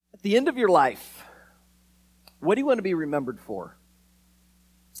At the end of your life, what do you want to be remembered for?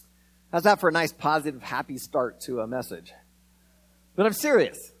 How's that for a nice, positive, happy start to a message? But I'm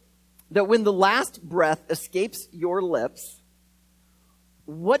serious, that when the last breath escapes your lips,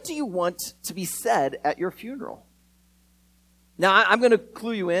 what do you want to be said at your funeral? Now, I'm going to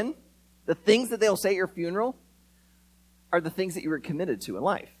clue you in. The things that they'll say at your funeral are the things that you were committed to in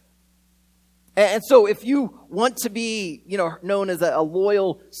life. And so if you want to be, known as a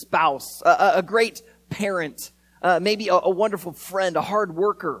loyal spouse, a great parent, maybe a wonderful friend, a hard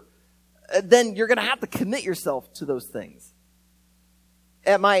worker, then you're going to have to commit yourself to those things.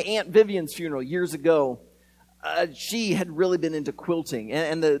 At my Aunt Vivian's funeral years ago, she had really been into quilting,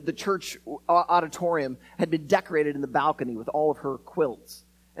 and the church auditorium had been decorated in the balcony with all of her quilts.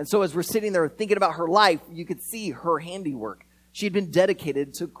 And so as we're sitting there thinking about her life, you could see her handiwork. She had been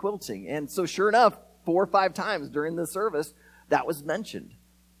dedicated to quilting. And so sure enough, 4 or 5 times during the service, that was mentioned.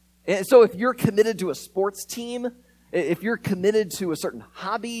 And so if you're committed to a sports team, if you're committed to a certain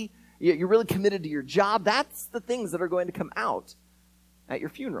hobby, you're really committed to your job, that's the things that are going to come out at your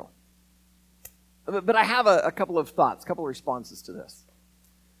funeral. But I have a couple of thoughts, a couple of responses to this.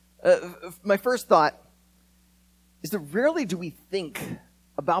 My first thought is that rarely do we think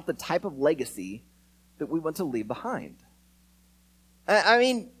about the type of legacy that we want to leave behind. I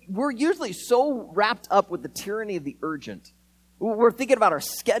mean, we're usually so wrapped up with the tyranny of the urgent. We're thinking about our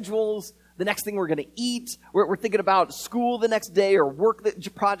schedules, the next thing we're going to eat. We're thinking about school the next day or work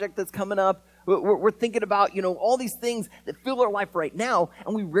project that's coming up. We're thinking about, all these things that fill our life right now,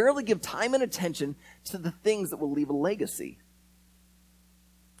 and we rarely give time and attention to the things that will leave a legacy.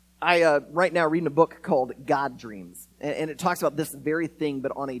 I right now reading a book called God Dreams, and it talks about this very thing,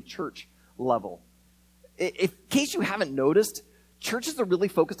 but on a church level. In case you haven't noticed, churches are really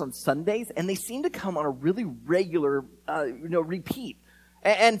focused on Sundays, and they seem to come on a really regular, repeat.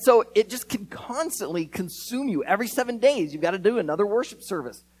 And so it just can constantly consume you. Every 7 days, you've got to do another worship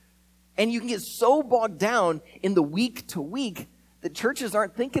service. And you can get so bogged down in the week to week that churches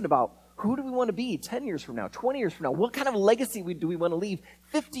aren't thinking about who do we want to be 10 years from now, 20 years from now? What kind of legacy do we want to leave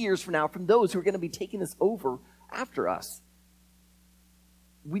 50 years from now from those who are going to be taking this over after us?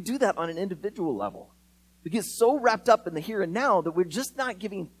 We do that on an individual level. We get so wrapped up in the here and now that we're just not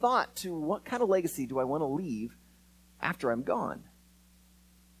giving thought to what kind of legacy do I want to leave after I'm gone.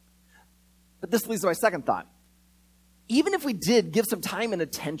 But this leads to my second thought. Even if we did give some time and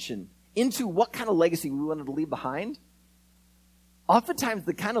attention into what kind of legacy we wanted to leave behind, oftentimes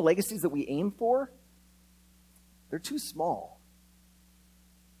the kind of legacies that we aim for, they're too small.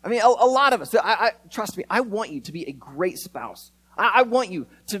 I mean, a lot of us, trust me, I want you to be a great spouse. I want you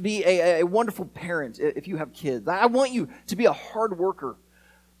to be a wonderful parent if you have kids. I want you to be a hard worker.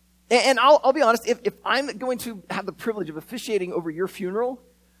 And I'll be honest, if I'm going to have the privilege of officiating over your funeral,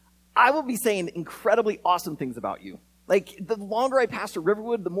 I will be saying incredibly awesome things about you. Like, the longer I pastor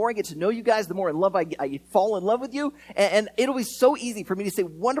Riverwood, the more I get to know you guys, the more in love I fall in love with you. And it'll be so easy for me to say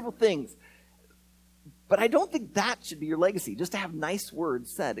wonderful things. But I don't think that should be your legacy, just to have nice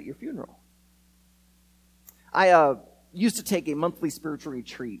words said at your funeral. I used to take a monthly spiritual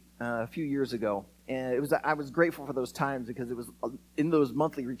retreat a few years ago. And I was grateful for those times because it was in those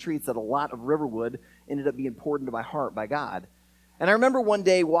monthly retreats that a lot of Riverwood ended up being poured into my heart by God. And I remember one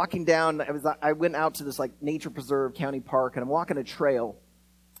day walking down, I went out to this nature preserve county park, and I'm walking a trail.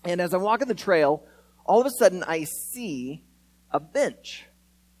 And as I'm walking the trail, all of a sudden I see a bench.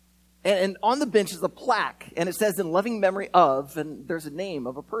 And on the bench is a plaque, and it says in loving memory of, and there's a name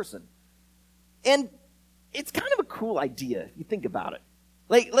of a person. And it's kind of a cool idea if you think about it.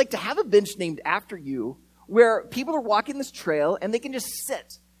 Like to have a bench named after you where people are walking this trail and they can just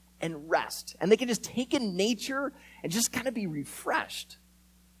sit and rest. And they can just take in nature and just kind of be refreshed.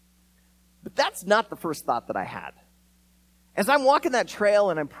 But that's not the first thought that I had. As I'm walking that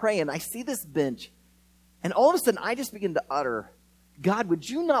trail and I'm praying, I see this bench. And all of a sudden, I just begin to utter, God, would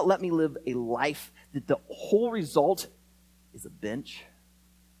you not let me live a life that the whole result is a bench?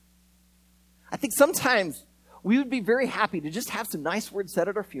 I think sometimes we would be very happy to just have some nice words said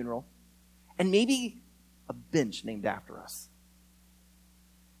at our funeral and maybe a bench named after us.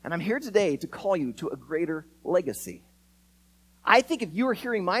 And I'm here today to call you to a greater legacy. I think if you are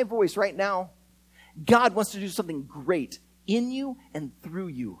hearing my voice right now, God wants to do something great in you and through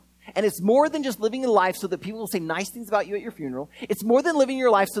you. And it's more than just living a life so that people will say nice things about you at your funeral. It's more than living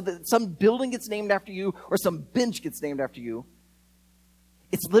your life so that some building gets named after you or some bench gets named after you.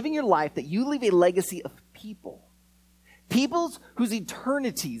 It's living your life that you leave a legacy of people. Peoples whose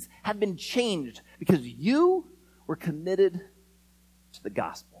eternities have been changed because you were committed to the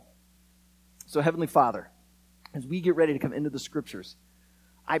gospel. So, Heavenly Father, as we get ready to come into the scriptures,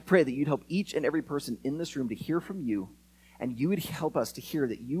 I pray that you'd help each and every person in this room to hear from you, and you would help us to hear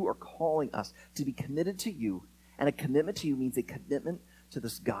that you are calling us to be committed to you, and a commitment to you means a commitment to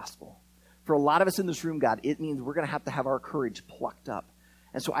this gospel. For a lot of us in this room, God, it means we're going to have our courage plucked up.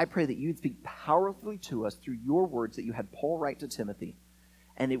 And so I pray that you'd speak powerfully to us through your words that you had Paul write to Timothy,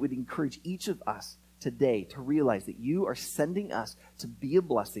 and it would encourage each of us today to realize that you are sending us to be a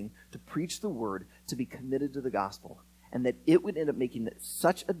blessing, to preach the word, to be committed to the gospel, and that it would end up making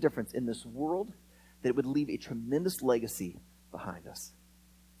such a difference in this world that it would leave a tremendous legacy behind us.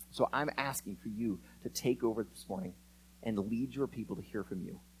 So I'm asking for you to take over this morning and lead your people to hear from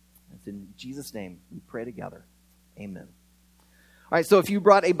you. It's in Jesus' name we pray together. Amen. All right, so if you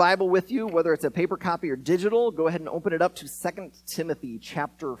brought a Bible with you, whether it's a paper copy or digital, go ahead and open it up to 2 Timothy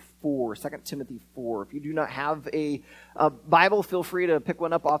chapter 4, 2 Timothy 4. If you do not have a Bible, feel free to pick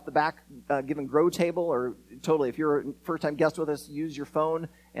one up off the back given grow table, or totally, if you're a first-time guest with us, use your phone,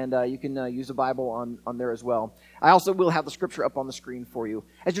 and you can use a Bible on there as well. I also will have the scripture up on the screen for you.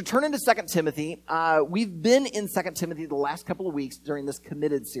 As you turn into 2 Timothy, we've been in 2 Timothy the last couple of weeks during this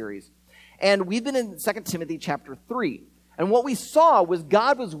Committed series, and we've been in 2 Timothy chapter 3. And what we saw was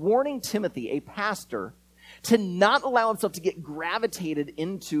God was warning Timothy, a pastor, to not allow himself to get gravitated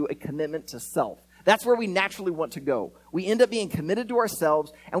into a commitment to self. That's where we naturally want to go. We end up being committed to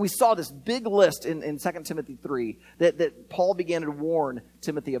ourselves, and we saw this big list in 2 Timothy 3 that Paul began to warn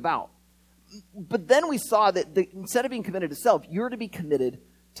Timothy about. But then we saw that instead of being committed to self, you're to be committed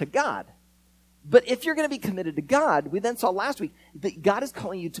to God. But if you're going to be committed to God, we then saw last week that God is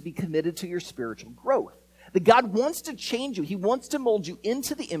calling you to be committed to your spiritual growth. That God wants to change you. He wants to mold you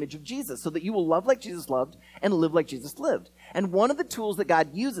into the image of Jesus so that you will love like Jesus loved and live like Jesus lived. And one of the tools that God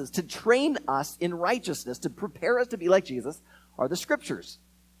uses to train us in righteousness, to prepare us to be like Jesus, are the scriptures.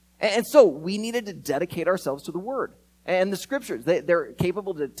 And so we needed to dedicate ourselves to the word. And the scriptures, they're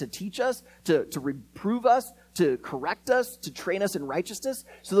capable to teach us, to reprove us, to correct us, to train us in righteousness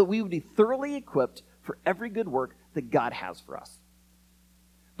so that we would be thoroughly equipped for every good work that God has for us.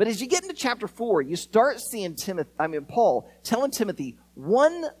 But as you get into chapter 4, you start seeing Paul telling Timothy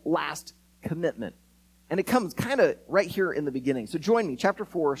one last commitment. And it comes kind of right here in the beginning. So join me, chapter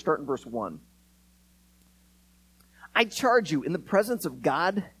 4, start in verse 1. I charge you in the presence of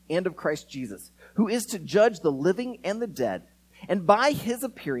God and of Christ Jesus, who is to judge the living and the dead, and by his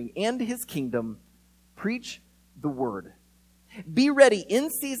appearing and his kingdom, preach the word. Be ready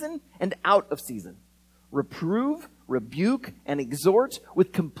in season and out of season. Reprove, rebuke, and exhort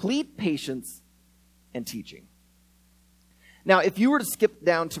with complete patience and teaching. Now, if you were to skip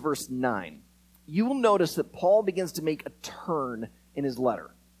down to verse 9, you will notice that Paul begins to make a turn in his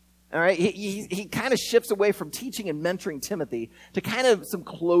letter. All right, he kind of shifts away from teaching and mentoring Timothy to kind of some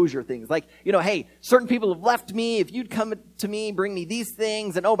closure things. Like, hey, certain people have left me. If you'd come to me, bring me these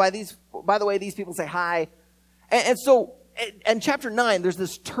things. And by the way, these people say hi. And so, in chapter 9, there's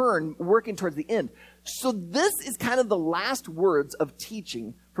this turn working towards the end. So this is kind of the last words of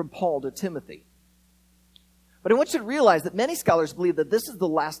teaching from Paul to Timothy. But I want you to realize that many scholars believe that this is the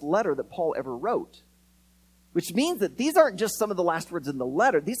last letter that Paul ever wrote, which means that these aren't just some of the last words in the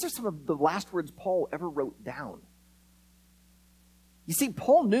letter. These are some of the last words Paul ever wrote down. You see,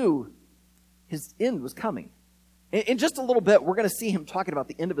 Paul knew his end was coming. In just a little bit, we're going to see him talking about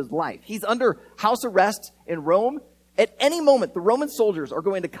the end of his life. He's under house arrest in Rome. At any moment, the Roman soldiers are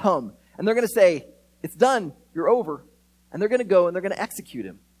going to come, and they're going to say, it's done, you're over. And they're going to go and they're going to execute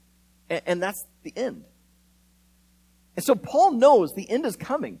him. And that's the end. And so Paul knows the end is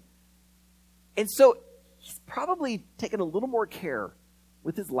coming. And so he's probably taken a little more care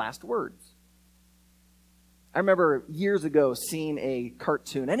with his last words. I remember years ago seeing a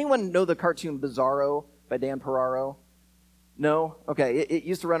cartoon. Anyone know the cartoon Bizarro by Dan Ferraro? No? Okay, it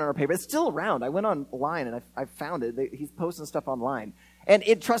used to run on our paper. It's still around. I went online and I found it. He's posting stuff online. And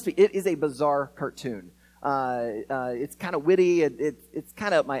trust me, it is a bizarre cartoon. It's kind of witty. It's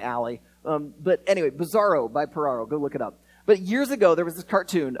kind of up my alley. But anyway, Bizarro by Ferraro. Go look it up. But years ago, there was this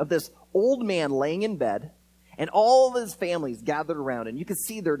cartoon of this old man laying in bed, and all of his family's gathered around, and you can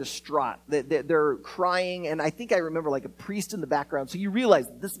see they're distraught. They're crying, and I think I remember like a priest in the background. So you realize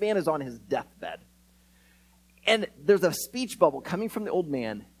this man is on his deathbed. And there's a speech bubble coming from the old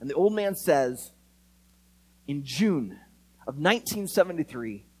man, and the old man says, in June of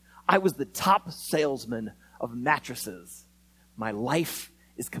 1973, I was the top salesman of mattresses. My life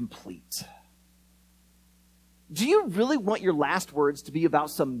is complete. Do you really want your last words to be about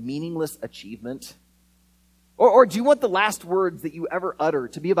some meaningless achievement? Or do you want the last words that you ever utter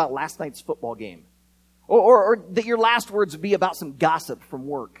to be about last night's football game? Or that your last words would be about some gossip from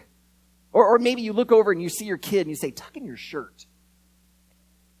work? Or maybe you look over and you see your kid and you say, tuck in your shirt.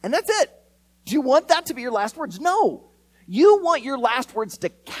 And that's it. Do you want that to be your last words? No. You want your last words to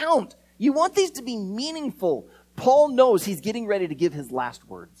count. You want these to be meaningful. Paul knows he's getting ready to give his last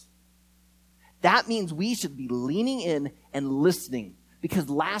words. That means we should be leaning in and listening because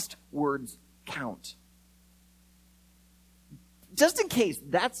last words count. Just in case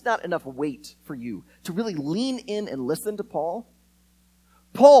that's not enough weight for you to really lean in and listen to Paul,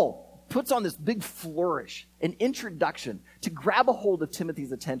 Paul puts on this big flourish, an introduction to grab a hold of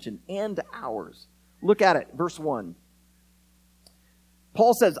Timothy's attention and ours. Look at it, verse 1.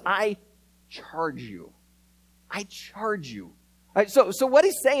 Paul says, I charge you. I charge you. All right, so what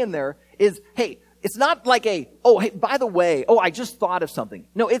he's saying there is, hey, it's not like hey, by the way, I just thought of something.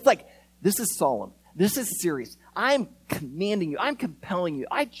 No, it's like, this is solemn. This is serious. I'm commanding you. I'm compelling you.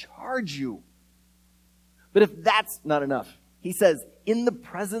 I charge you. But if that's not enough, he says, in the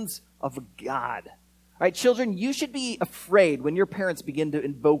presence of God. All right, children, you should be afraid when your parents begin to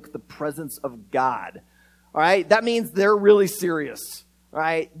invoke the presence of God. All right, that means they're really serious. All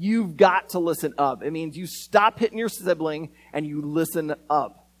right, you've got to listen up. It means you stop hitting your sibling and you listen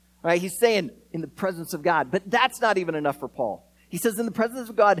up. All right, he's saying in the presence of God, but that's not even enough for Paul. He says in the presence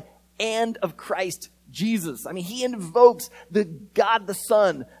of God and of Christ Jesus. I mean, he invokes the God, the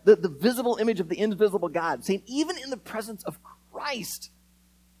Son, the visible image of the invisible God, saying even in the presence of Christ.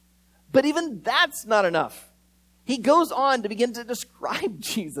 But even that's not enough. He goes on to begin to describe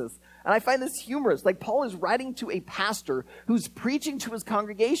Jesus. And I find this humorous. Like Paul is writing to a pastor who's preaching to his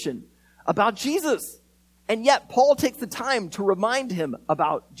congregation about Jesus. And yet Paul takes the time to remind him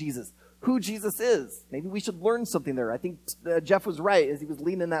about Jesus, who Jesus is. Maybe we should learn something there. I think Jeff was right as he was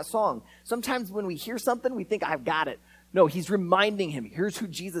leading in that song. Sometimes when we hear something, we think, I've got it. No, he's reminding him, here's who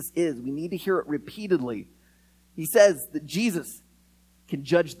Jesus is. We need to hear it repeatedly. He says that Jesus can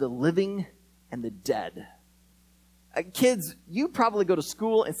judge the living and the dead. Kids, you probably go to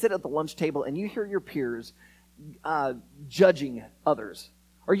school and sit at the lunch table and you hear your peers judging others.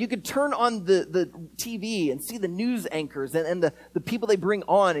 Or you could turn on the TV and see the news anchors and the people they bring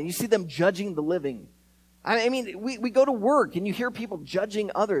on, and you see them judging the living. I mean, we go to work and you hear people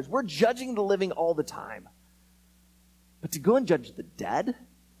judging others. We're judging the living all the time. But to go and judge the dead,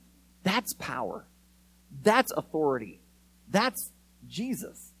 that's power. That's authority. That's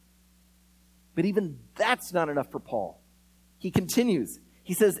Jesus. But even that's not enough for Paul. He continues.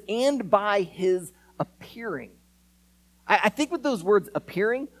 He says, and by his appearing. I think with those words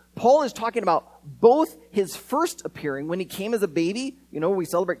appearing, Paul is talking about both his first appearing when he came as a baby, we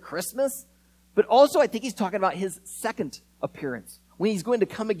celebrate Christmas, but also I think he's talking about his second appearance when he's going to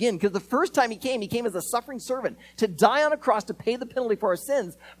come again. Because the first time he came as a suffering servant to die on a cross to pay the penalty for our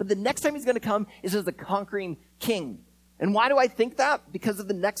sins. But the next time he's going to come is as a conquering king. And why do I think that? Because of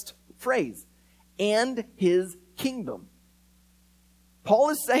the next phrase, and his kingdom. Paul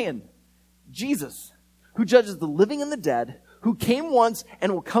is saying, Jesus, who judges the living and the dead, who came once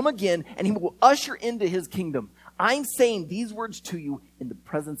and will come again, and he will usher into his kingdom. I'm saying these words to you in the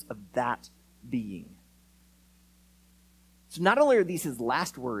presence of that being. So not only are these his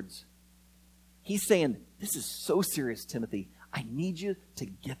last words, he's saying, this is so serious, Timothy. I need you to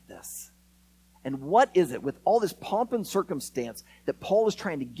get this. And what is it with all this pomp and circumstance that Paul is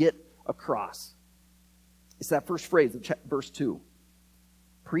trying to get across? It's that first phrase of verse 2.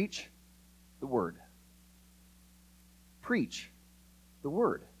 Preach the word. Preach the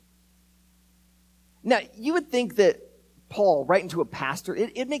word. Now, you would think that Paul, writing to a pastor,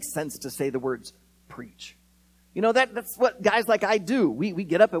 it makes sense to say the words preach. That's what guys like I do. We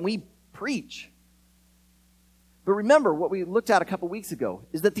get up and we preach. But remember, what we looked at a couple weeks ago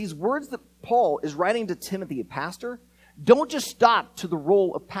is that these words that Paul is writing to Timothy, a pastor, don't just stop to the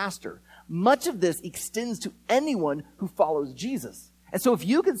role of pastor. Much of this extends to anyone who follows Jesus. And so if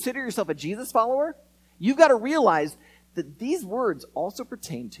you consider yourself a Jesus follower, you've got to realize that these words also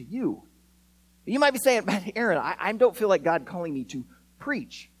pertain to you. You might be saying, Aaron, I don't feel like God calling me to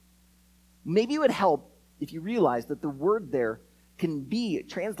preach. Maybe it would help if you realize that the word there can be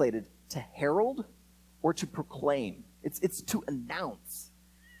translated to herald or to proclaim. It's to announce.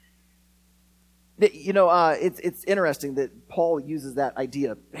 It's interesting that Paul uses that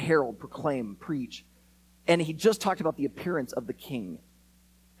idea, herald, proclaim, preach. And he just talked about the appearance of the king.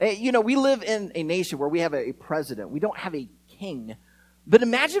 We live in a nation where we have a president. We don't have a king. But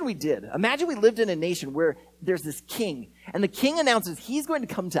imagine we did. Imagine we lived in a nation where there's this king, and the king announces he's going to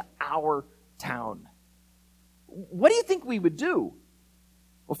come to our town. What do you think we would do?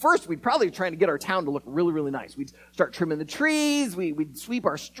 Well, first, we'd probably be trying to get our town to look really, really nice. We'd start trimming the trees. We'd sweep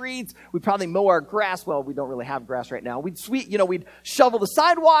our streets. We'd probably mow our grass. Well, we don't really have grass right now. We'd we'd shovel the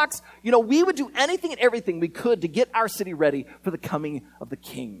sidewalks. We would do anything and everything we could to get our city ready for the coming of the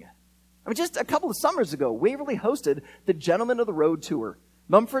King. I mean, just a couple of summers ago, Waverly hosted the Gentlemen of the Road Tour.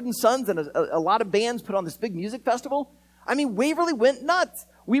 Mumford & Sons and a lot of bands put on this big music festival. I mean, Waverly went nuts.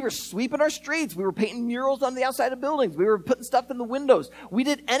 We were sweeping our streets. We were painting murals on the outside of buildings. We were putting stuff in the windows. We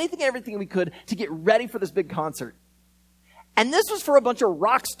did anything and everything we could to get ready for this big concert. And this was for a bunch of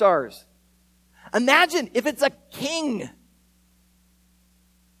rock stars. Imagine if it's a king.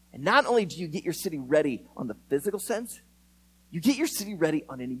 And not only do you get your city ready on the physical sense, you get your city ready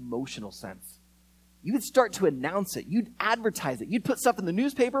on an emotional sense. You would start to announce it. You'd advertise it. You'd put stuff in the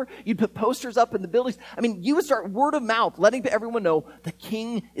newspaper. You'd put posters up in the buildings. I mean, you would start word of mouth, letting everyone know the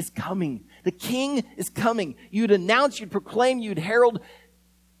King is coming. The King is coming. You'd announce, you'd proclaim, you'd herald,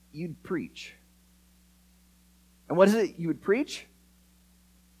 you'd preach. And what is it you would preach?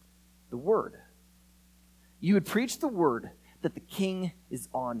 The word. You would preach the word that the King is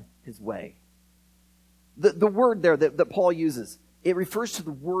on his way. The word there that Paul uses, it refers to the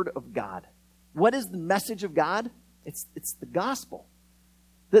word of God. What is the message of God? It's the gospel.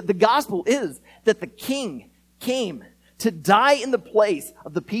 The gospel is that the King came to die in the place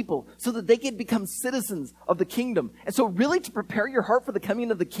of the people so that they could become citizens of the kingdom. And so really to prepare your heart for the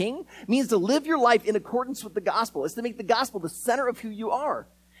coming of the King means to live your life in accordance with the gospel. It's to make the gospel the center of who you are.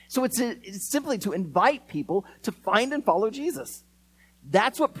 So it's simply to invite people to find and follow Jesus.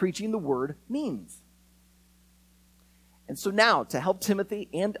 That's what preaching the word means. And so now, to help Timothy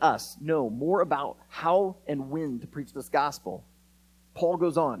and us know more about how and when to preach this gospel, Paul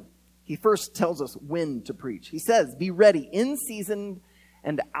goes on. He first tells us when to preach. He says, be ready in season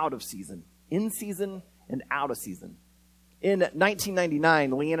and out of season. In season and out of season. In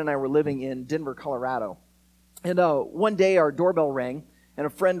 1999, Leanne and I were living in Denver, Colorado. And one day our doorbell rang, and a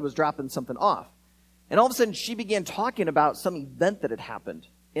friend was dropping something off. And all of a sudden, she began talking about some event that had happened.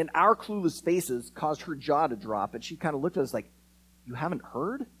 And our clueless faces caused her jaw to drop. And she kind of looked at us like, you haven't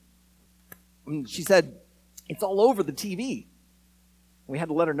heard? And she said, it's all over the TV. We had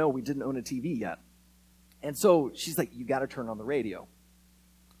to let her know we didn't own a TV yet. And so she's like, you got to turn on the radio.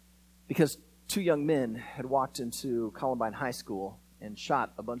 Because two young men had walked into Columbine High School and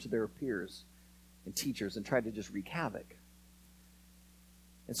shot a bunch of their peers and teachers and tried to just wreak havoc.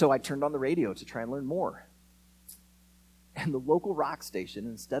 And so I turned on the radio to try and learn more. And the local rock station,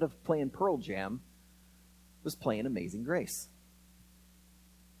 instead of playing Pearl Jam, was playing Amazing Grace.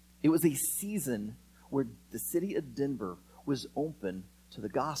 It was a season where the city of Denver was open to the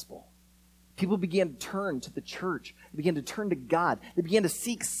gospel. People began to turn to the church. They began to turn to God. They began to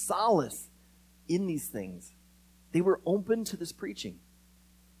seek solace in these things. They were open to this preaching.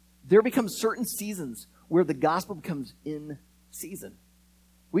 There become certain seasons where the gospel becomes in season.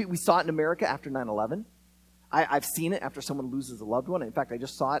 We saw it in America after 9/11. I've seen it after someone loses a loved one. In fact, I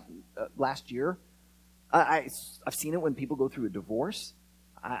just saw it last year. I've seen it when people go through a divorce.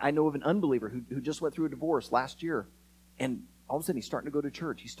 I know of an unbeliever who just went through a divorce last year, and all of a sudden he's starting to go to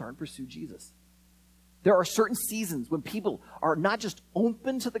church. He's starting to pursue Jesus. There are certain seasons when people are not just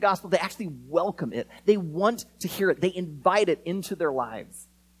open to the gospel, they actually welcome it. They want to hear it. They invite it into their lives.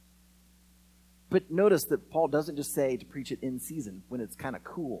 But notice that Paul doesn't just say to preach it in season when it's kind of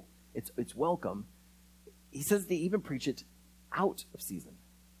cool. It's welcome. He says they even preach it out of season.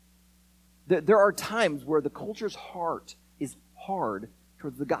 There are times where the culture's heart is hard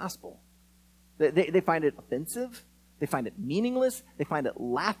towards the gospel. They find it offensive. They find it meaningless. They find it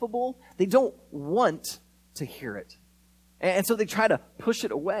laughable. They don't want to hear it. And so they try to push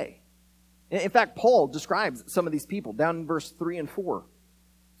it away. In fact, Paul describes some of these people down in verse 3 and 4.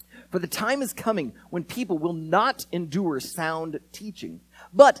 For the time is coming when people will not endure sound teaching,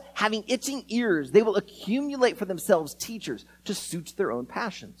 but having itching ears, they will accumulate for themselves teachers to suit their own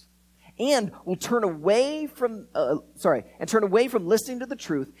passions, and will turn away from listening to the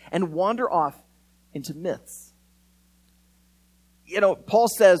truth and wander off into myths. Paul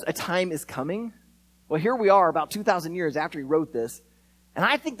says a time is coming. Well, here we are about 2,000 years after he wrote this, and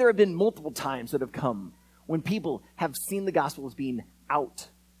I think there have been multiple times that have come when people have seen the gospel as being out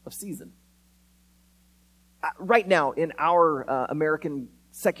of season. Right now, in our American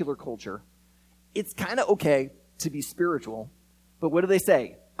secular culture, it's kind of okay to be spiritual, but what do they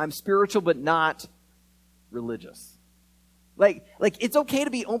say? I'm spiritual, but not religious. Like it's okay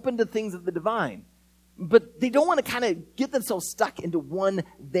to be open to things of the divine, but they don't want to kind of get themselves stuck into one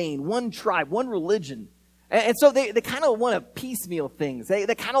vein, one tribe, one religion. And so they kind of want to piecemeal things. They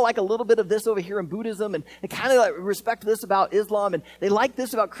kind of like a little bit of this over here in Buddhism, and they kind of like respect this about Islam, and they like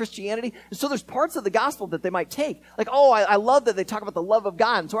this about Christianity. And so there's parts of the gospel that they might take. Like, oh, I love that they talk about the love of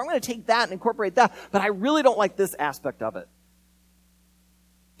God, and so I'm going to take that and incorporate that, but I really don't like this aspect of it.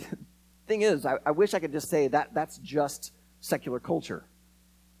 Thing is, I wish I could just say that's just secular culture.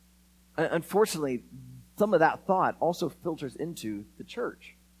 Unfortunately, some of that thought also filters into the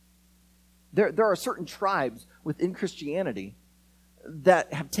church. There are certain tribes within Christianity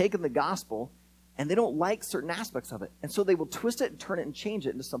that have taken the gospel and they don't like certain aspects of it. And so they will twist it and turn it and change it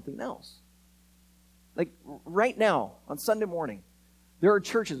into something else. Like right now, on Sunday morning, there are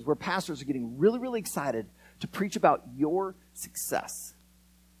churches where pastors are getting really, really excited to preach about your success.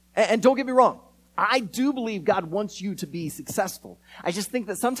 And don't get me wrong, I do believe God wants you to be successful. I just think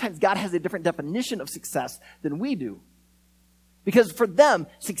that sometimes God has a different definition of success than we do. Because for them,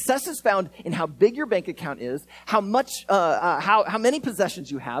 success is found in how big your bank account is, how many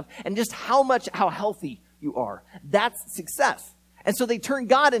possessions you have, and just how healthy you are. That's success. And so they turn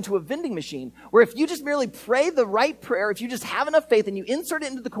God into a vending machine where if you just merely pray the right prayer, if you just have enough faith and you insert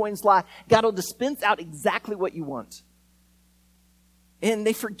it into the coin slot, God will dispense out exactly what you want. And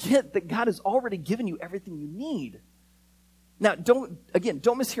they forget that God has already given you everything you need. Now, don't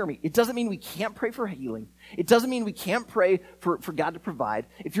mishear me. It doesn't mean we can't pray for healing. It doesn't mean we can't pray for God to provide.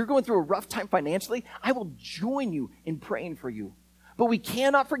 If you're going through a rough time financially, I will join you in praying for you. But we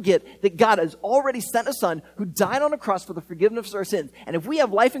cannot forget that God has already sent a son who died on a cross for the forgiveness of our sins. And if we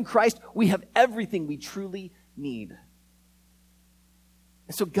have life in Christ, we have everything we truly need.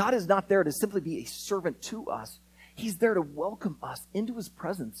 And so God is not there to simply be a servant to us. He's there to welcome us into his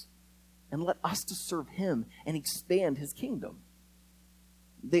presence and let us to serve him and expand his kingdom.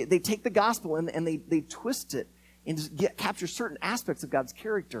 They take the gospel and they twist it and just capture certain aspects of God's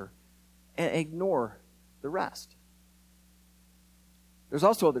character and ignore the rest. There's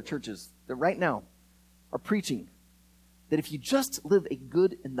also other churches that right now are preaching that if you just live a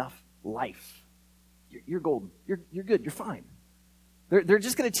good enough life, you're golden. You're good. You're fine. They're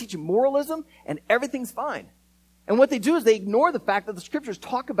just going to teach you moralism and everything's fine. And what they do is they ignore the fact that the scriptures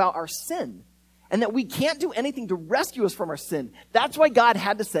talk about our sin and that we can't do anything to rescue us from our sin. That's why God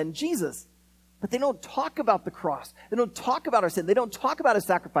had to send Jesus. But they don't talk about the cross. They don't talk about our sin. They don't talk about his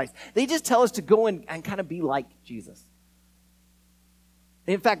sacrifice. They just tell us to go and kind of be like Jesus.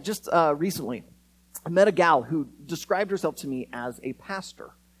 In fact, just recently, I met a gal who described herself to me as a pastor.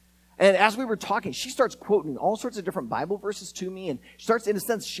 And as we were talking, she starts quoting all sorts of different Bible verses to me and starts, in a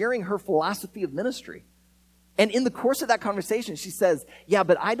sense, sharing her philosophy of ministry. And in the course of that conversation, she says, yeah,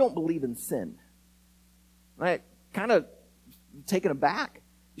 but I don't believe in sin. I kind of taken aback.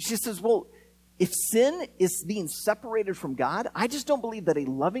 She says, well, if sin is being separated from God, I just don't believe that a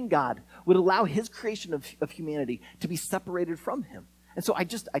loving God would allow his creation of humanity to be separated from him. And so I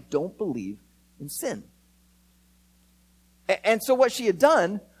don't believe in sin. And so what she had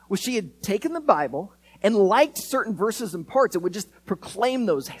done was she had taken the Bible and liked certain verses and parts and would just proclaim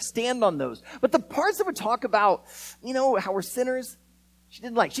those, stand on those. But the parts that would talk about, how we're sinners, she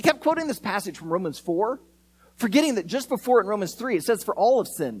didn't like. She kept quoting this passage from Romans 4, forgetting that just before it in Romans 3, it says, for all have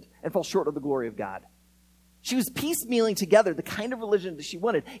sinned and fall short of the glory of God. She was piecemealing together the kind of religion that she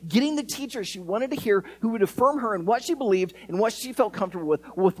wanted, getting the teachers she wanted to hear who would affirm her in what she believed and what she felt comfortable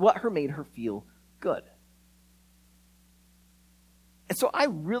with what made her feel good. And so I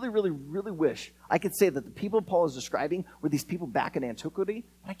really, really, really wish I could say that the people Paul is describing were these people back in antiquity,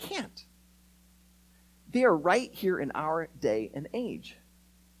 but I can't. They are right here in our day and age,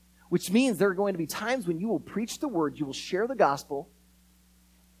 which means there are going to be times when you will preach the word, you will share the gospel,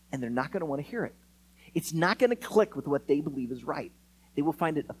 and they're not going to want to hear it. It's not going to click with what they believe is right. They will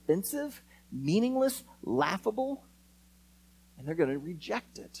find it offensive, meaningless, laughable, and they're going to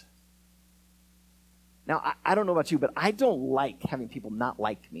reject it. Now, I don't know about you, but I don't like having people not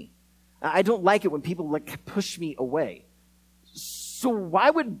like me. I don't like it when people push me away. So why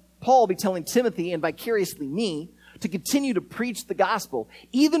would Paul be telling Timothy and vicariously me to continue to preach the gospel,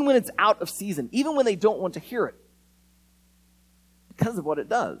 even when it's out of season, even when they don't want to hear it? Because of what it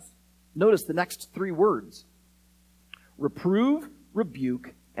does. Notice the next three words: reprove,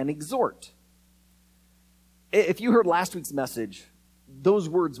 rebuke, and exhort. If you heard last week's message, those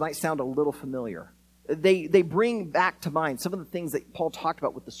words might sound a little familiar. They bring back to mind some of the things that Paul talked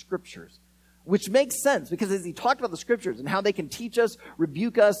about with the scriptures, which makes sense because as he talked about the scriptures and how they can teach us,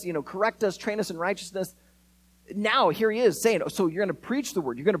 rebuke us, correct us, train us in righteousness, now here he is saying, so you're going to preach the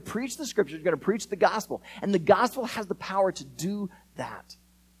word, you're going to preach the scriptures, you're going to preach the gospel, and the gospel has the power to do that.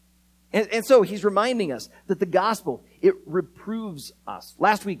 And so he's reminding us that the gospel, it reproves us.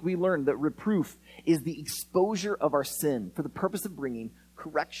 Last week we learned that reproof is the exposure of our sin for the purpose of bringing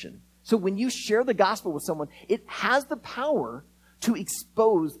correction. So when you share the gospel with someone, it has the power to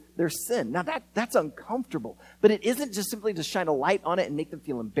expose their sin. Now that's uncomfortable, but it isn't just simply to shine a light on it and make them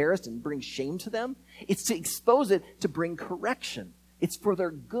feel embarrassed and bring shame to them. It's to expose it to bring correction. It's for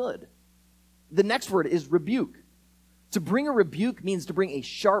their good. The next word is rebuke. To bring a rebuke means to bring a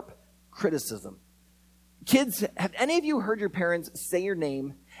sharp criticism. Kids, have any of you heard your parents say your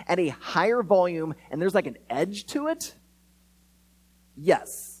name at a higher volume and there's like an edge to it?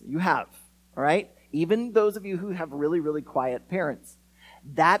 Yes, you have. All right? Even those of you who have really, really quiet parents.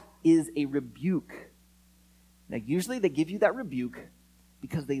 That is a rebuke. Now, usually they give you that rebuke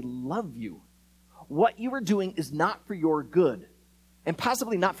because they love you. What you are doing is not for your good, and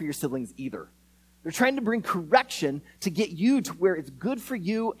possibly not for your siblings either. They're trying to bring correction to get you to where it's good for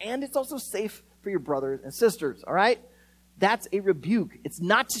you, and it's also safe for your brothers and sisters, all right? That's a rebuke. It's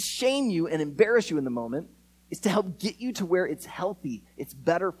not to shame you and embarrass you in the moment. It's to help get you to where it's healthy. It's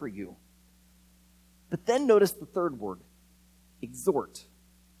better for you. But then notice the third word, exhort.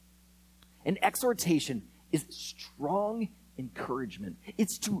 An exhortation is strong encouragement.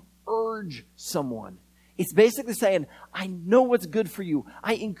 It's to urge someone. It's basically saying, I know what's good for you.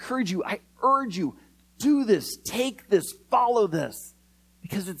 I encourage you. I urge you. Do this. Take this. Follow this.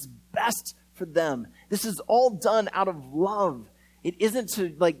 Because it's best for them. This is all done out of love. It isn't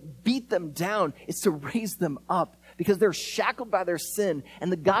to beat them down. It's to raise them up because they're shackled by their sin.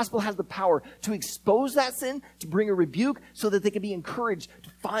 And the gospel has the power to expose that sin, to bring a rebuke so that they can be encouraged to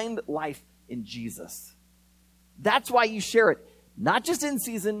find life in Jesus. That's why you share it, not just in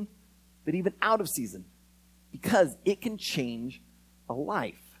season, but even out of season, because it can change a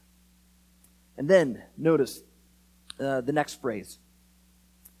life. And then notice the next phrase,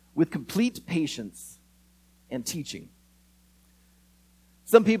 with complete patience and teaching.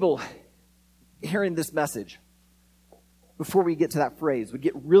 Some people hearing this message, before we get to that phrase, would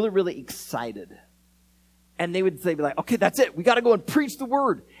get really, really excited. And they would say, okay, that's it. We got to go and preach the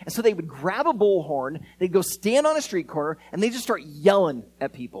word. And so they would grab a bullhorn, they'd go stand on a street corner, and they just start yelling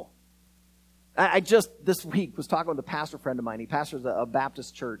at people. I just, this week, was talking with a pastor friend of mine. He pastors a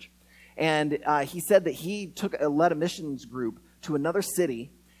Baptist church. And he said that he led a missions group to another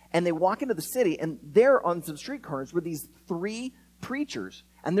city, and they walk into the city, and there on some street corners were these 3 preachers,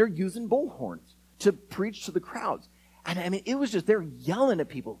 and they're using bullhorns to preach to the crowds. And I mean, it was just, they're yelling at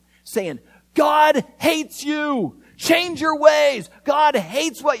people, saying, God hates you. Change your ways. God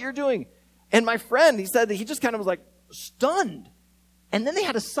hates what you're doing. And my friend, he said that he just kind of was stunned. And then they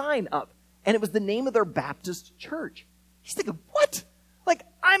had a sign up, and it was the name of their Baptist church. He's thinking, what?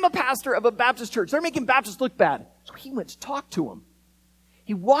 I'm a pastor of a Baptist church. They're making Baptists look bad. So he went to talk to him.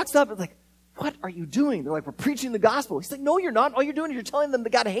 He walks up and what are you doing? They're we're preaching the gospel. He's like, no, you're not. All you're doing is you're telling them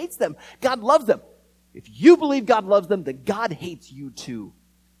that God hates them. God loves them. If you believe God loves them, then God hates you too.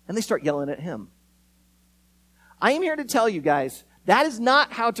 And they start yelling at him. I am here to tell you guys, that is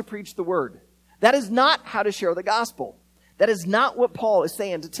not how to preach the word. That is not how to share the gospel. That is not what Paul is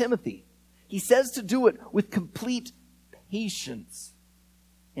saying to Timothy. He says to do it with complete patience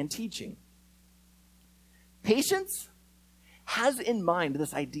and teaching. Patience has in mind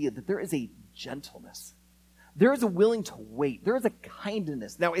this idea that there is a gentleness. There is a willing to wait. There is a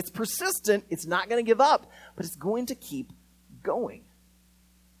kindness. Now, it's persistent. It's not going to give up, but it's going to keep going.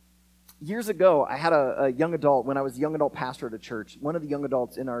 Years ago, I had a young adult, when I was a young adult pastor at a church, one of the young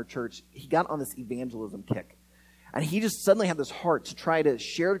adults in our church, he got on this evangelism kick. And he just suddenly had this heart to try to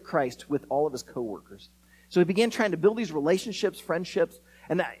share Christ with all of his coworkers. So he began trying to build these relationships, friendships.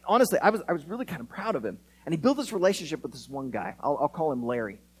 And honestly, I was really kind of proud of him. And he built this relationship with this one guy. I'll call him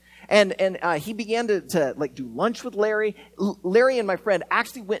Larry. And he began to do lunch with Larry. Larry and my friend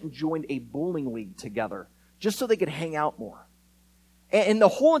actually went and joined a bowling league together just so they could hang out more. And the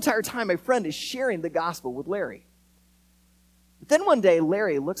whole entire time, my friend is sharing the gospel with Larry. But then one day,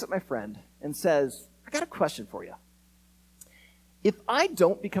 Larry looks at my friend and says, I got a question for you. If I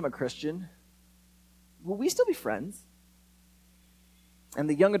don't become a Christian, will we still be friends? And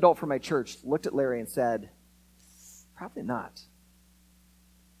the young adult from my church looked at Larry and said, probably not.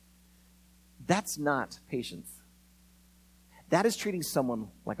 That's not patience. That is treating someone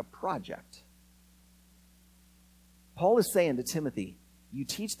like a project. Paul is saying to Timothy, you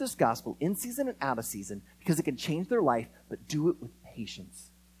teach this gospel in season and out of season because it can change their life, but do it with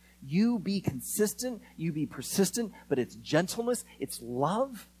patience. You be consistent, you be persistent, but it's gentleness, it's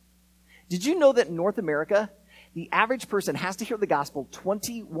love. Did you know that in North America, the average person has to hear the gospel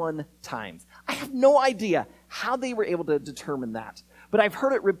 21 times? I have no idea how they were able to determine that. but I've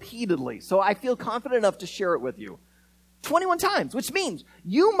heard it repeatedly, so I feel confident enough to share it with you. 21 times, which means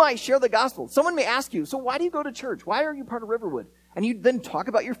you might share the gospel. Someone may ask you, so why do you go to church? Why are you part of Riverwood? And you then talk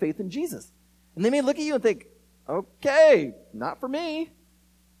about your faith in Jesus. And they may look at you and think, okay, not for me.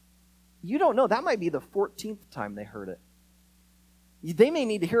 You don't know. That might be the 14th time they heard it. They may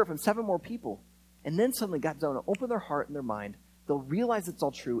need to hear it from 7 more people. And then suddenly God's going to open their heart and their mind. They'll realize it's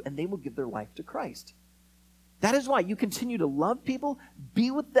all true, and they will give their life to Christ. That is why you continue to love people, be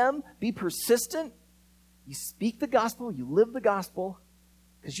with them, be persistent. You speak the gospel, you live the gospel,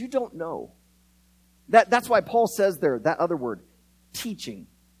 because you don't know. That's why Paul says there, that other word, teaching.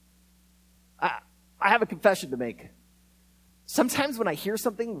 I have a confession to make. Sometimes when I hear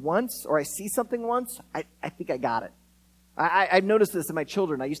something once or I see something once, I think I got it. I've noticed this in my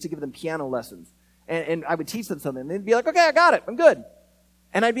children. I used to give them piano lessons, and I would teach them something, and they'd be like, okay, I got it, I'm good.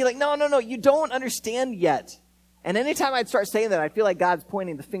 And I'd be like, no, you don't understand yet. And anytime I'd start saying that, I feel like God's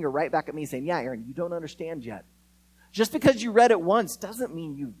pointing the finger right back at me saying, yeah, Aaron, you don't understand yet. Just because you read it once doesn't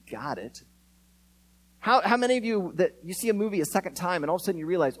mean you got it. How many of you that you see a movie a second time and all of a sudden you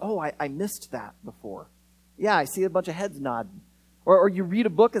realize, oh, I missed that before. Yeah, I see a bunch of heads nodding. Or you read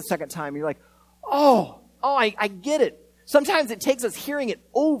a book a second time and you're like, I get it. Sometimes it takes us hearing it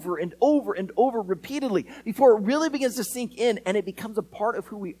over and over and over repeatedly before it really begins to sink in and it becomes a part of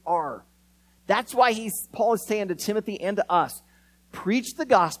who we are. That's why Paul is saying to Timothy and to us, preach the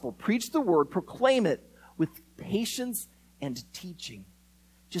gospel, preach the word, proclaim it with patience and teaching.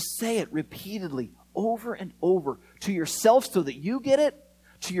 Just say it repeatedly over and over to yourself so that you get it,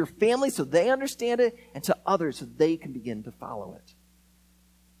 to your family so they understand it, and to others so they can begin to follow it.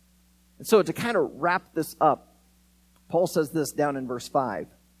 And so to kind of wrap this up, Paul says this down in verse 5.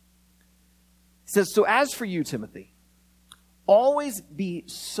 He says, so as for you, Timothy, always be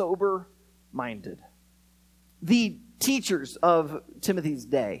sober-minded. The teachers of Timothy's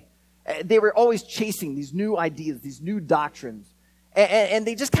day, they were always chasing these new ideas, these new doctrines, and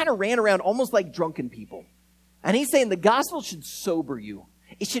they just kind of ran around almost like drunken people. And he's saying the gospel should sober you.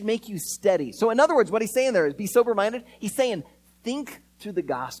 It should make you steady. So in other words, what he's saying there is be sober-minded. He's saying think through the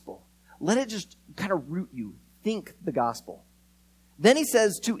gospel. Let it just kind of root you. Think the gospel. Then he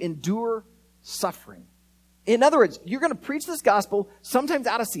says to endure suffering. In other words, you're going to preach this gospel sometimes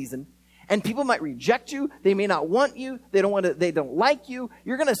out of season, and people might reject you. They may not want you. They don't like you.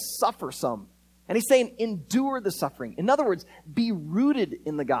 You're going to suffer some. And he's saying endure the suffering. In other words, be rooted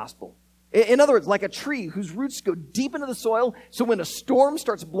in the gospel. In other words, like a tree whose roots go deep into the soil, so when a storm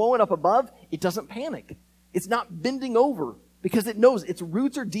starts blowing up above, it doesn't panic. It's not bending over because it knows its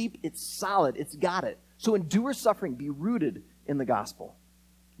roots are deep, it's solid, it's got it. So endure suffering, be rooted in the gospel.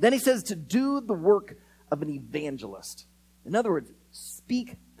 Then he says to do the work of an evangelist. In other words,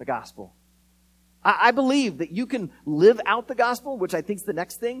 speak the gospel. I believe that you can live out the gospel, which I think is the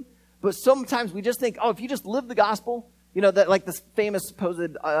next thing, but sometimes we just think, if you just live the gospel, that like this famous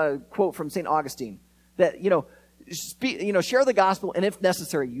supposed quote from St. Augustine, that, share the gospel and if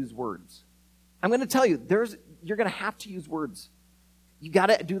necessary, use words. I'm going to tell you, you're going to have to use words. You got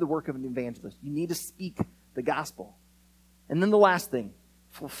to do the work of an evangelist. You need to speak the gospel. And then the last thing,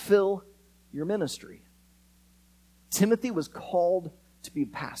 fulfill your ministry. Timothy was called to be a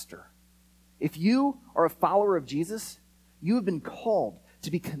pastor. If you are a follower of Jesus, you have been called to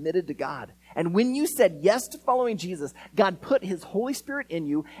be committed to God. And when you said yes to following Jesus, God put his Holy Spirit in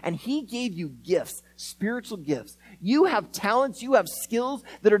you, and he gave you gifts, spiritual gifts. You have talents, you have skills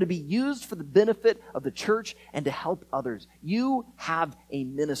that are to be used for the benefit of the church and to help others. You have a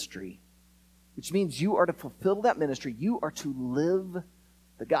ministry, which means you are to fulfill that ministry. You are to live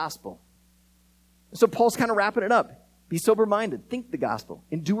the gospel. So Paul's kind of wrapping it up. Be sober-minded, think the gospel,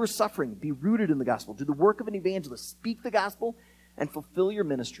 endure suffering, be rooted in the gospel, do the work of an evangelist, speak the gospel, and fulfill your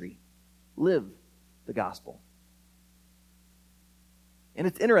ministry. Live the gospel. And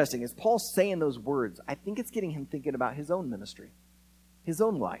it's interesting, as Paul's saying those words, I think it's getting him thinking about his own ministry, his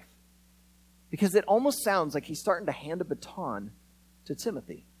own life. Because it almost sounds like he's starting to hand a baton to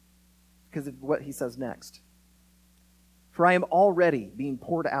Timothy because of what he says next. For I am already being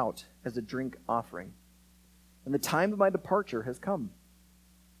poured out as a drink offering, and the time of my departure has come.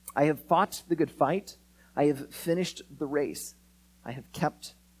 I have fought the good fight. I have finished the race. I have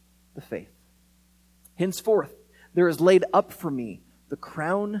kept the faith. Henceforth, there is laid up for me the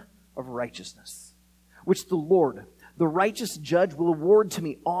crown of righteousness, which the Lord, the righteous judge, will award to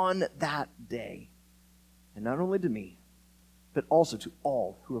me on that day. And not only to me, but also to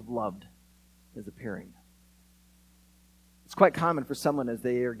all who have loved his appearing. It's quite common for someone as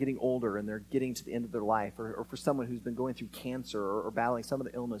they are getting older and they're getting to the end of their life, or for someone who's been going through cancer or battling some of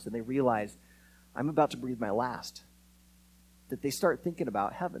the illness, and they realize, I'm about to breathe my last. that they start thinking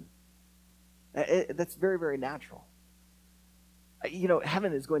about heaven. That's very, very natural.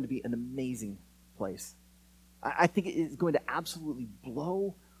 Heaven is going to be an amazing place. I think it is going to absolutely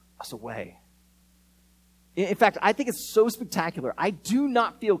blow us away. In fact, I think it's so spectacular, I do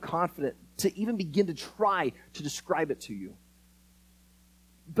not feel confident to even begin to try to describe it to you.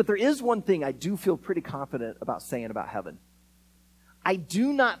 But there is one thing I do feel pretty confident about saying about heaven. I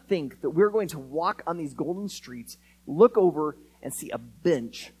do not think that we're going to walk on these golden streets, look over, and see a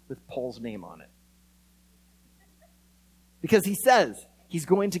bench with Paul's name on it. Because he says he's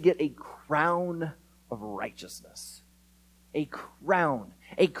going to get a crown of righteousness. A crown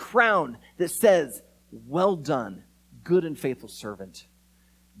that says, "Well done, good and faithful servant.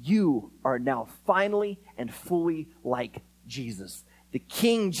 You are now finally and fully like Jesus." The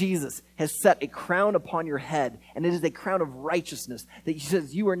King Jesus has set a crown upon your head, and it is a crown of righteousness that he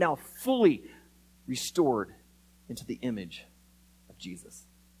says you are now fully restored into the image of Jesus.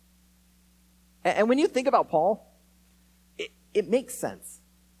 And when you think about Paul, it makes sense.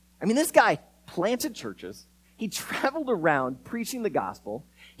 I mean, this guy planted churches. He traveled around preaching the gospel.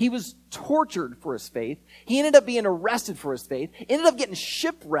 He was tortured for his faith. He ended up being arrested for his faith. Ended up getting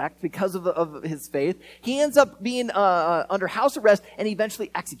shipwrecked because of his faith. He ends up being under house arrest and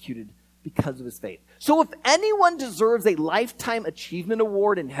eventually executed because of his faith. So if anyone deserves a lifetime achievement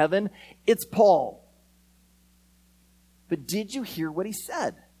award in heaven, it's Paul. But did you hear what he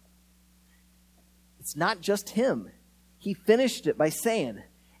said? It's not just him. He finished it by saying,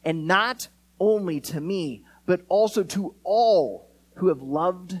 "And not only to me, but also to all who have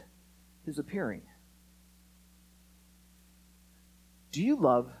loved his appearing." Do you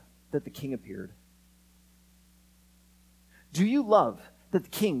love that the King appeared? Do you love that the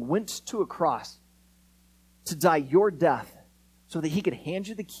King went to a cross to die your death so that he could hand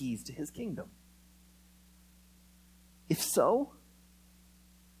you the keys to his kingdom? If so,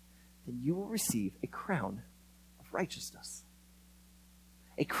 then you will receive a crown of righteousness.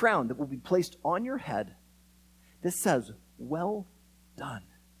 A crown that will be placed on your head that says, "Well done.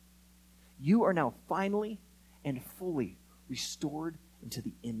 You are now finally and fully restored into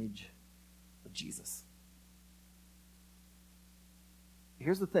the image of Jesus."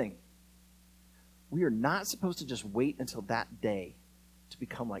 Here's the thing. We are not supposed to just wait until that day to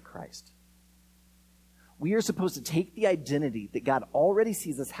become like Christ. We are supposed to take the identity that God already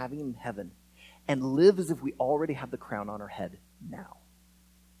sees us having in heaven and live as if we already have the crown on our head now.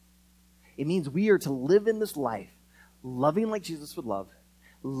 It means we are to live in this life loving like Jesus would love,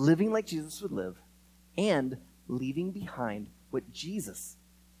 living like Jesus would live, and leaving behind what Jesus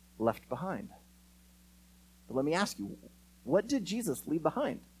left behind. But let me ask you, what did Jesus leave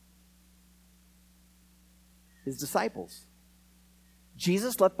behind? His disciples.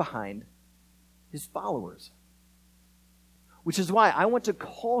 Jesus left behind his followers. Which is why I want to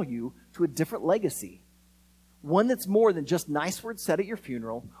call you to a different legacy. One that's more than just nice words said at your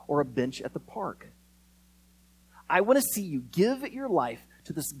funeral or a bench at the park. I want to see you give your life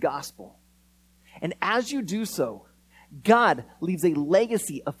to this gospel. And as you do so, God leaves a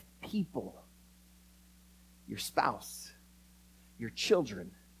legacy of people. Your spouse, your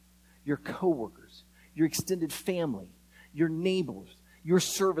children, your coworkers, your extended family, your neighbors, your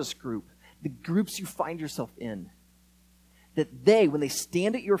service group, the groups you find yourself in. That they, when they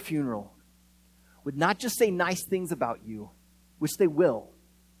stand at your funeral, would not just say nice things about you, which they will.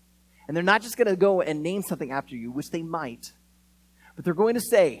 And they're not just going to go and name something after you, which they might. But they're going to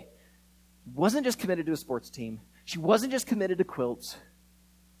say, he wasn't just committed to a sports team. She wasn't just committed to quilts.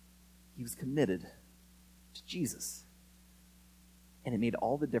 He was committed to Jesus. And it made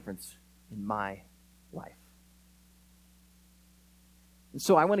all the difference in my life. And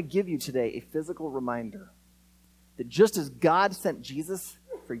so I want to give you today a physical reminder that just as God sent Jesus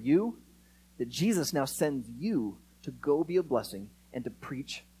for you, that Jesus now sends you to go be a blessing and to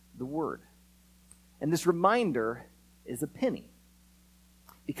preach the word. And this reminder is a penny.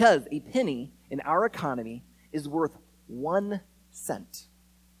 Because a penny in our economy is worth 1 cent.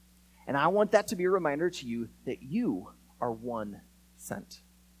 And I want that to be a reminder to you that you are 1 cent.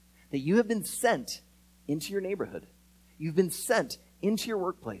 That you have been sent into your neighborhood. You've been sent into your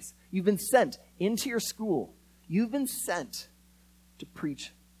workplace. You've been sent into your school. You've been sent to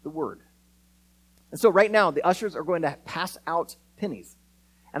preach the word. And so right now, the ushers are going to pass out pennies.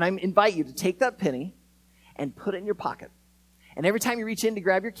 And I invite you to take that penny and put it in your pocket. And every time you reach in to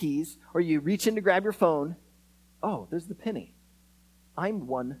grab your keys or you reach in to grab your phone, oh, there's the penny. I'm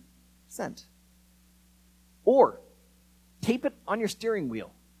 1 cent. Or tape it on your steering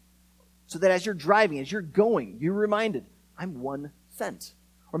wheel so that as you're driving, as you're going, you're reminded, I'm 1 cent.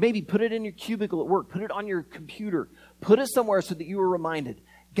 Or maybe put it in your cubicle at work. Put it on your computer. Put it somewhere so that you are reminded,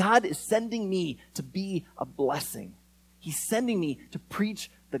 God is sending me to be a blessing. He's sending me to preach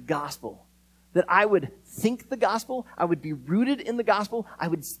the gospel. That I would think the gospel, I would be rooted in the gospel, I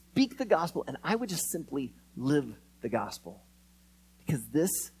would speak the gospel, and I would just simply live the gospel. Because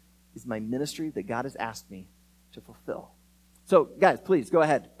this is my ministry that God has asked me to fulfill. So, guys, please go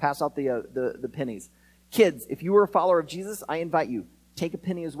ahead. Pass out the pennies. Kids, if you are a follower of Jesus, I invite you, take a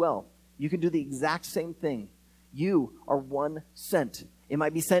penny as well. You can do the exact same thing. You are 1 cent. It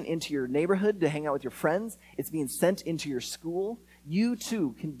might be sent into your neighborhood to hang out with your friends. It's being sent into your school. You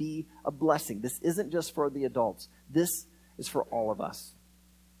too can be a blessing. This isn't just for the adults. This is for all of us.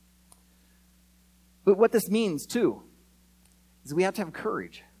 But what this means too is we have to have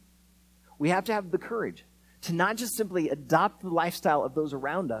courage. We have to have the courage to not just simply adopt the lifestyle of those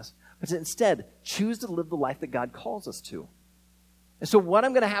around us, but to instead choose to live the life that God calls us to. And so what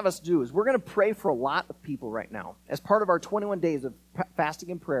I'm going to have us do is we're going to pray for a lot of people right now. As part of our 21 days of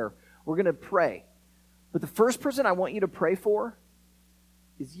fasting and prayer, we're going to pray. But the first person I want you to pray for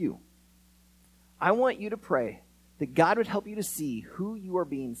is you. I want you to pray that God would help you to see who you are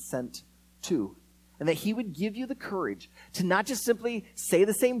being sent to, and that he would give you the courage to not just simply say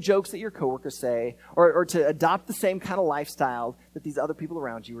the same jokes that your coworkers say, or to adopt the same kind of lifestyle that these other people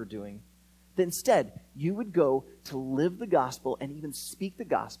around you are doing. That instead, you would go to live the gospel and even speak the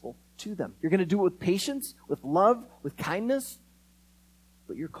gospel to them. You're going to do it with patience, with love, with kindness,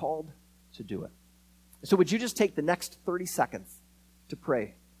 but you're called to do it. So would you just take the next 30 seconds to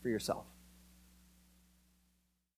pray for yourself?